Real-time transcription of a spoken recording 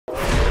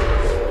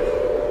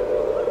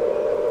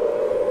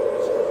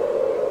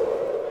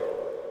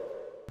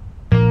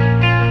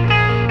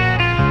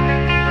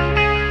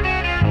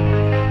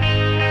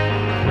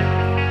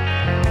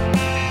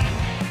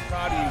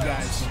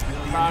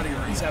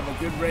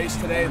race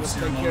today. Let's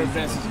take care of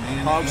business.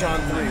 Hogs on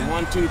 3.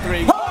 1, 2,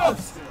 3.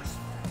 Hogs!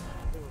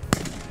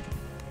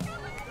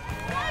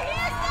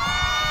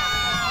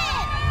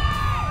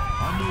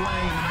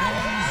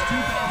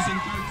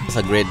 It's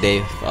a great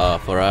day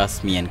for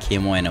us, me and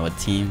Kemoy and our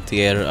team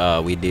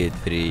together. We did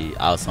pretty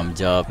awesome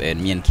job,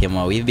 and me and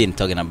Kemoy, we've been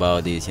talking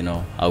about this,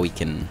 how we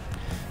can,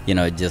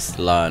 just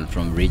learn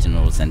from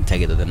regionals and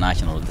take it to the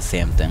nationals, the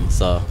same thing.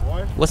 So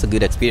it was a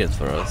good experience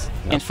for us.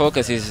 And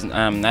focus is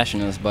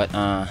nationals, but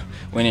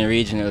winning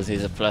regionals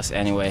is a plus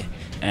anyway.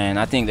 And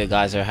I think the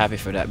guys are happy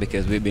for that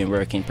because we've been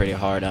working pretty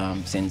hard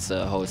since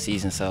the whole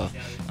season. So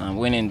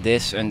winning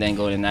this and then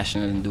going to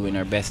nationals and doing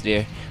our best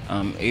there,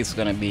 it's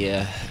going to be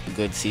a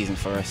good season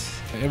for us.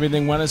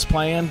 Everything went as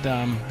planned.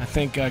 I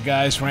think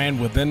guys ran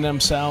within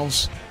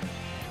themselves.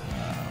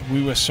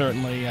 We were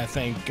certainly, I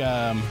think,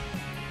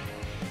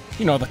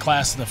 the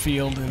class of the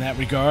field in that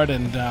regard,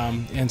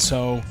 and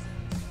so,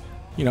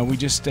 we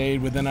just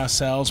stayed within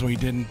ourselves. We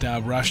didn't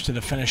rush to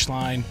the finish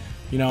line.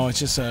 It's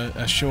just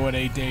a short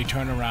 8-day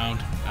turnaround,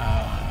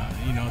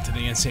 to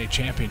the NCAA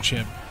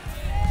championship.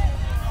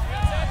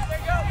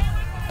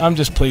 I'm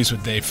just pleased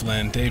with Dave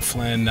Flynn. Dave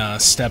Flynn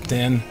stepped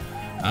in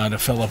to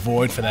fill a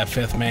void for that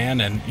fifth man,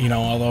 and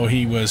although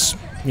he was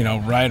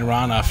right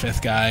around our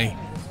fifth guy,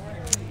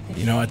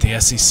 at the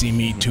SEC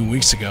meet 2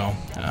 weeks ago,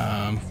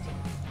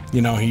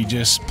 he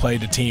just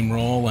played a team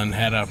role and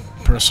had a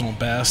personal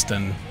best,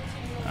 and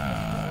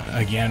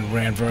again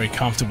ran very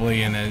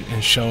comfortably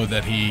and showed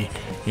that he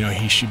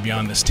should be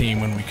on this team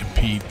when we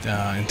compete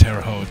in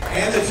Terre Haute.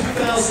 And the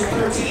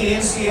 2013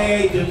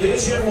 NCAA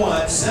Division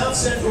I South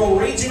Central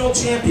Regional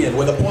Champion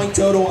with a point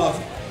total of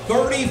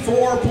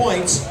 34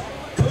 points,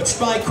 coached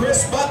by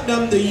Chris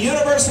Bucknam, the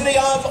University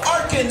of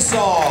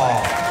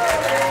Arkansas.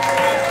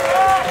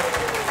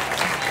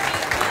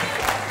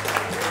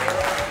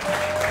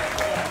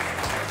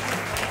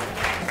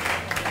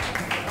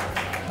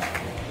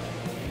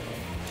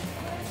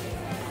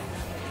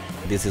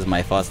 This is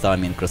my first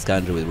time in cross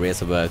country with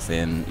Razorbacks,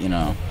 and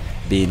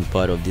being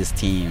part of this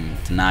team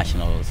to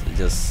nationals,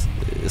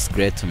 it's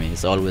great to me.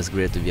 It's always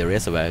great to be a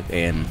Razorback,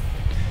 and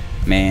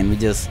man, we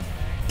just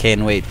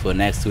can't wait for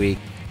next week.